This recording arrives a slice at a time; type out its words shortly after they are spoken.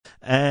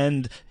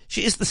and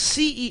she is the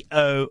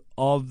CEO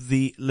of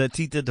the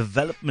Latita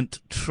Development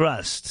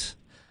Trust.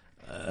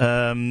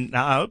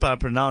 Now, I hope I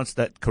pronounced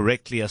that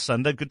correctly,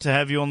 Asanda. Good to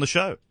have you on the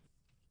show.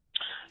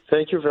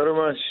 Thank you very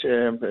much.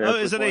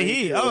 Is it a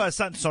he? Oh,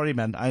 Asanda. Sorry,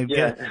 man.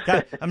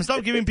 I'm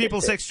still giving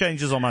people sex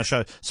changes on my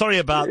show. Sorry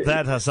about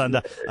that,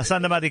 Asanda.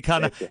 Asanda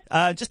Madikane.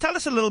 Just tell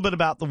us a little bit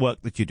about the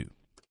work that you do.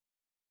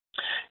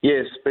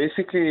 Yes,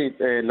 basically,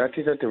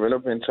 Latita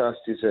Development Trust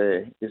is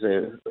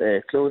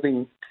a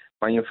clothing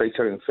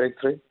manufacturing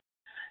factory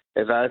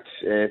that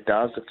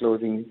does the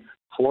clothing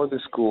for the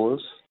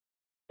schools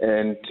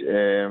and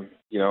the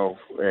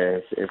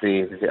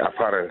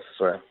apparel as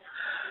well.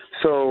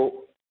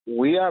 So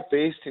we are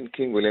based in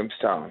King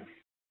Williamstown,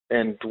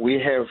 and we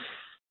have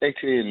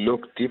actually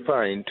looked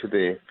deeper into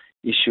the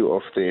issue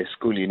of the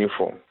school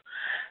uniform,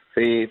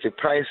 the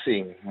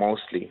pricing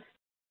mostly.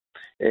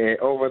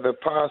 Over the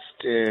past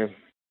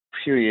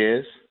few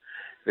years,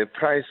 the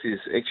prices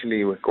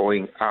actually were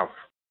going up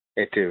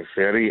at a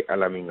very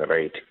alarming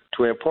rate,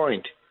 to a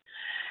point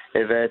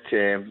that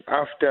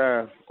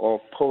after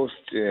or post,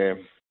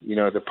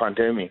 the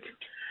pandemic,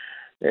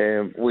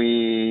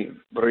 we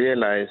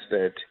realized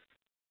that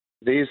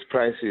these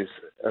prices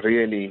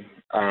really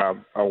are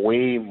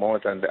way more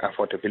than the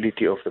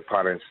affordability of the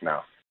parents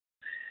now.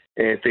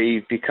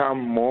 They become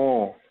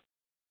more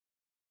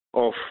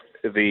of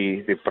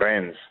the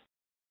brands.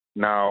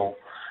 Now,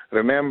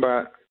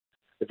 remember,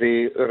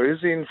 the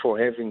reason for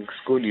having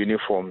school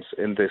uniforms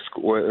in the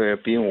school,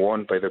 being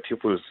worn by the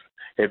pupils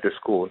at the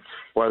school,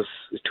 was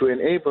to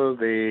enable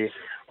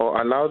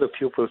allow the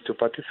pupils to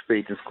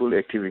participate in school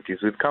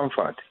activities with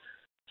comfort,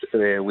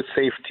 with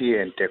safety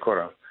and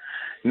decorum.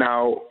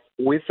 Now,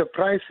 with the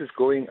prices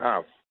going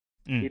up,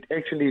 it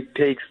actually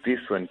takes this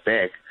one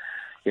back.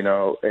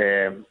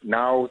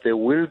 Now there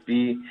will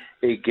be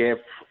a gap.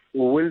 We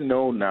will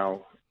know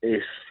now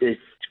if a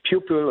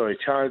pupil or a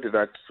child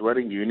that's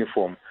wearing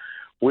uniform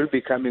will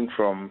be coming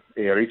from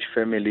a rich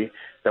family.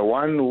 The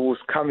one who's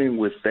coming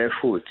with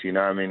barefoot,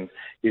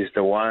 is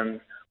the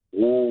one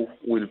who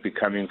will be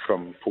coming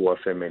from poor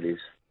families.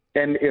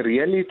 And a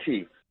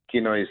reality,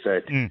 is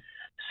that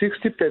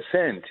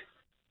 60%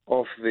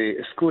 of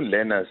the school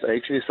learners are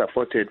actually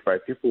supported by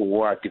people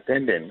who are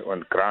dependent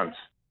on grants,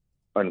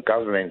 on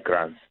government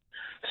grants.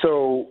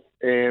 So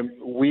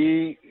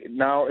we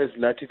now, as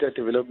Latita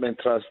Development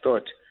Trust,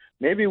 thought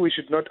maybe we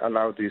should not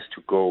allow this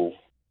to go,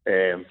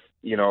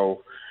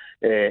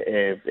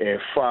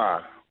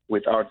 far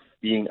without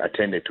being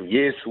attended to.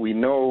 Yes, we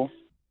know,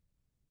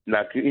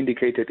 like you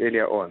indicated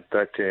earlier on,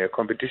 that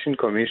Competition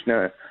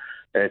Commissioner,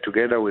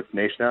 together with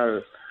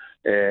National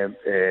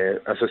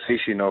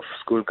Association of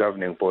School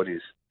Governing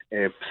Bodies,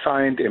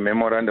 signed a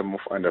memorandum of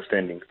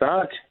understanding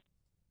that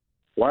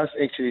was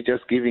actually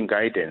just giving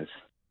guidance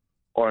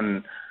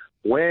on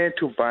where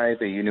to buy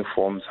the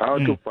uniforms, how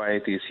to buy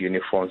these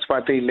uniforms,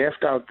 but they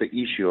left out the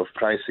issue of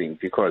pricing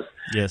because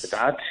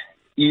that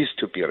is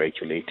to be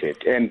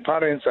regulated, and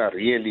parents are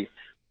really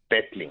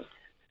battling.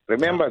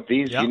 Remember,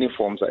 these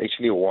uniforms are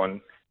actually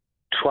worn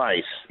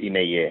twice in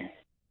a year.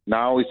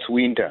 Now it's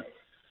winter.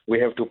 We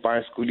have to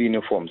buy school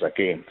uniforms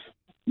again.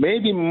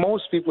 Maybe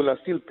most people are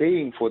still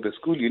paying for the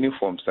school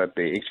uniforms that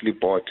they actually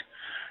bought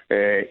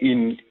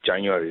in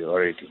January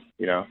already,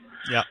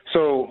 Yeah.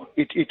 So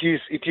it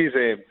is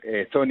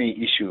a thorny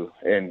issue,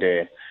 and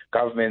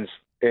governments,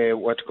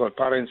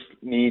 parents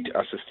need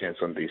assistance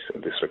on this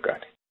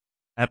regard.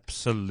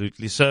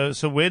 Absolutely. So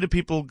where do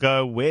people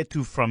go? Where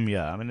to from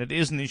here? I mean, it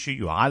is an issue.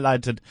 You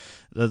highlighted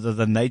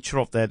the nature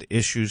of that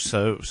issue.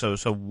 So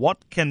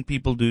what can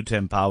people do to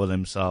empower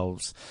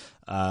themselves?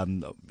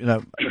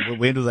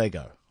 Where do they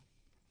go?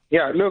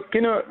 Yeah, look,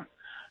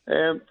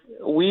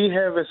 we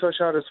have a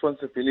social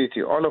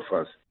responsibility, all of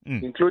us,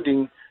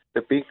 including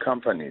the big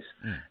companies.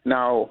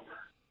 Now,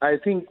 I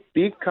think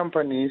big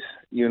companies,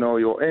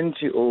 your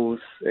NGOs,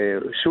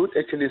 should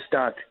actually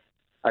start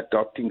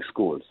adopting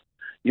schools.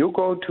 You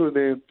go to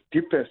the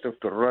deepest of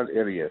the rural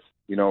areas,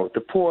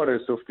 the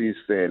poorest of these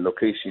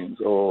locations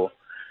or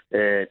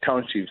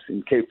townships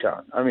in Cape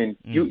Town. I mean,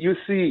 you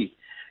see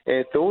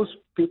those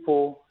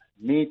people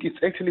it's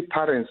actually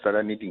parents that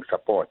are needing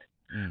support.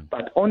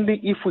 But only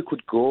if we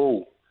could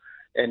go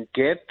and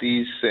get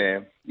these,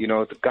 the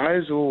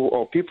guys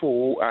or people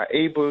who are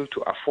able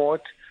to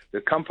afford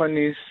the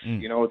companies,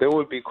 they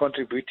will be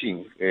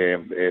contributing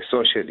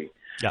socially,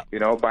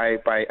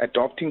 by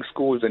adopting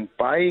schools and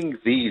buying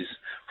these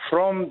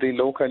from the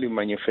locally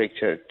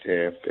manufactured,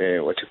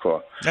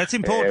 That's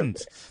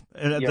important.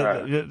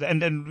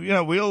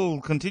 And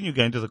we'll continue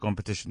going to the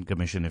Competition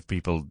Commission if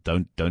people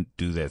don't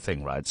do their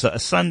thing right. So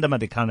Asanda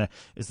Madikane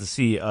is the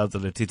CEO of the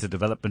Latita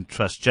Development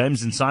Trust.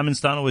 James in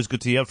Simonstown, always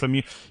good to hear from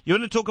you. You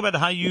want to talk about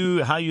how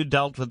you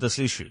dealt with this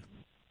issue?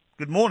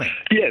 Good morning.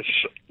 Yes.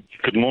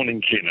 Good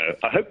morning, Kieno.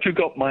 I hope you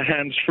got my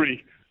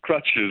hands-free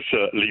crutches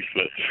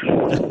leaflet.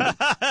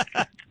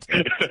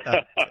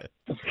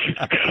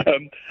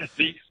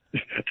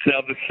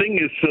 Now, the thing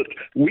is that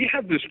we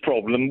have this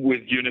problem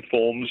with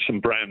uniforms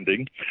and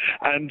branding,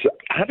 and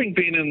having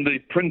been in the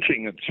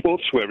printing and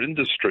sportswear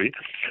industry,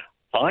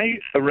 I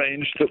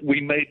arranged that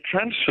we made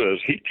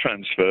heat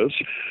transfers,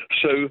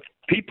 so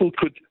people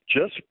could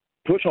just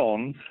put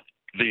on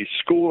the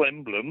school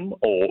emblem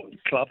or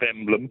club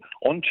emblem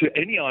onto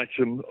any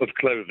item of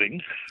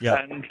clothing,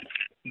 and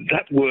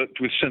that worked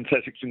with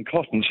synthetics and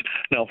cottons.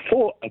 Now,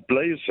 for a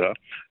blazer,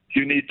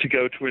 you need to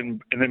go to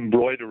an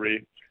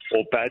embroidery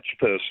or badge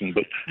person,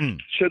 but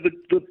so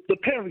the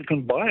parent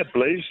can buy a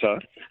blazer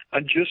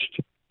and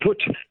just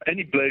put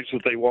any blazer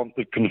they want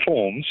that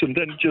conforms, and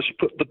then just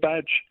put the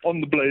badge on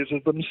the blazer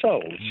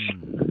themselves.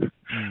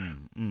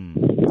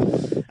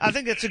 I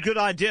think it's a good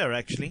idea,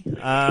 actually.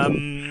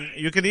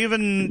 You could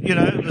even,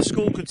 the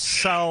school could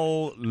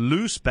sell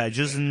loose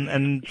badges,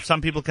 and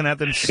some people can have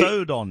them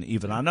sewed on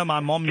even. I know my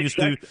mom used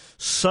to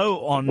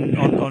sew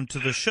onto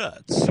the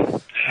shirts.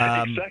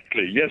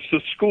 Exactly. Yes,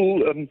 the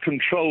school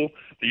control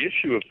the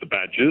issue of the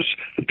badges.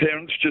 The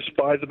parents just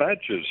buy the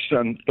badges,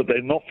 but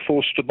they're not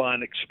forced to buy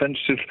an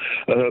expensive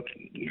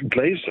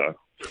blazer.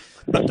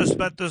 But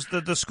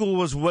the school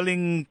was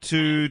willing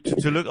to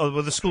look, or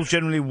were the schools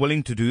generally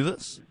willing to do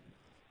this?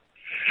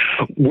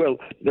 Well,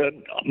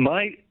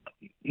 mine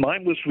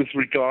was with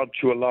regard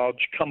to a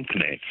large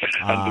company.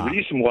 And the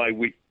reason why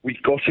we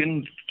got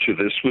into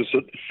this was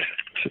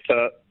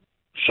that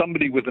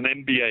somebody with an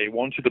MBA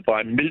wanted to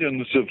buy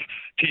millions of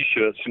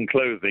T-shirts and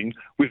clothing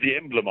with the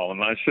emblem on.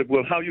 And I said,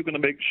 well, how are you going to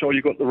make sure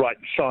you got the right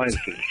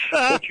sizes?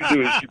 What you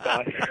do is you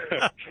buy...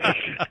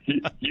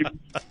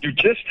 you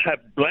just have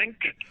blank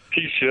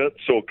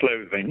T-shirts or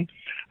clothing,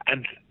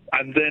 and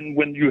then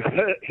when you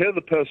hear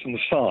the person's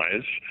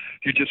size,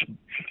 you just,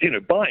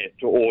 buy it,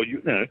 or,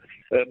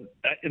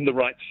 in the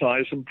right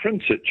size and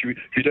print it.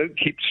 You don't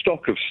keep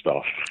stock of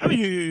stuff. I mean,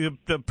 you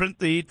print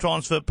the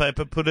transfer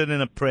paper, put it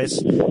in a press,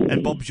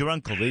 and Bob's your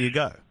uncle. There you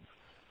go.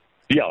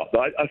 Yeah,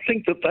 I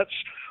think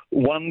that's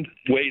one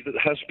way that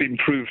has been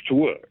proved to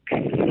work.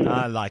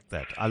 I like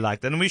that.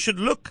 And we should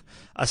look,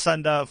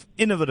 Asanda, of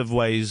innovative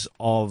ways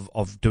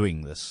of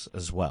doing this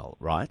as well,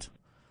 right?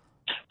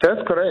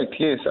 That's correct.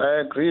 Yes,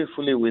 I agree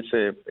fully with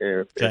a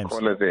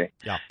caller there.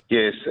 Yeah.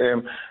 Yes.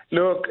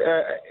 Look,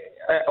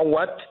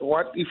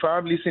 what if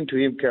I've listened to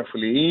him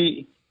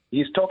carefully,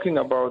 he's talking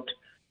about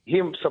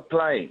him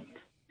supplying,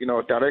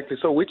 directly.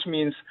 So which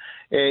means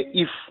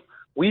if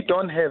we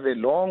don't have a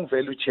long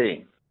value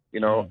chain,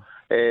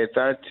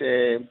 that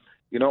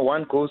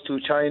one goes to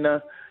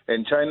China,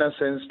 and China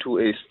sends to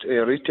a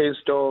retail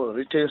store,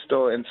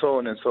 and so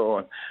on and so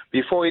on,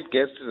 before it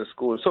gets to the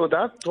school. So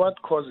that's what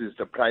causes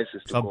the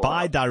prices to go up. So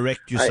buy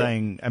direct, you're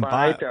saying. And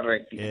buy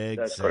direct.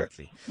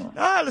 Exactly.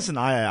 Listen,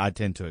 I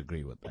tend to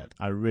agree with that.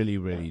 I really,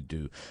 really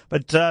do.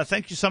 But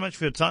thank you so much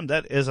for your time.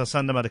 That is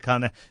Asanda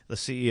Madikane, the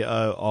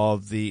CEO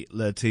of the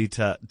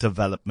Latita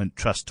Development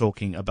Trust,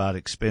 talking about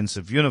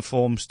expensive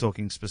uniforms,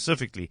 talking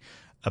specifically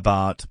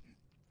about,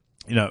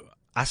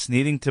 us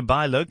needing to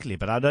buy locally,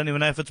 but I don't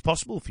even know if it's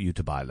possible for you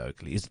to buy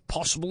locally. Is it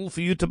possible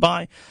for you to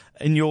buy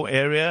in your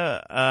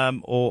area,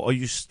 or are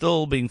you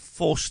still being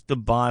forced to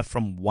buy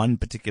from one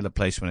particular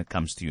place when it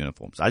comes to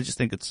uniforms? I just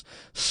think it's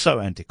so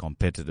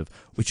anti-competitive,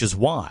 which is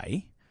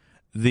why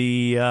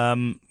the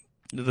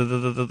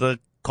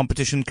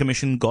Competition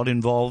Commission got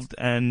involved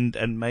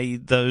and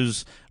made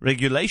those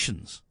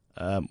regulations.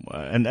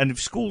 And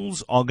if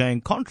schools are going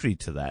contrary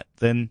to that,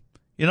 then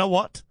you know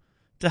what?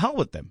 To hell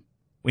with them.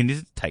 We need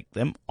to take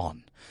them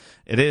on.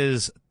 It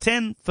is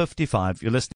 10:55. You're listening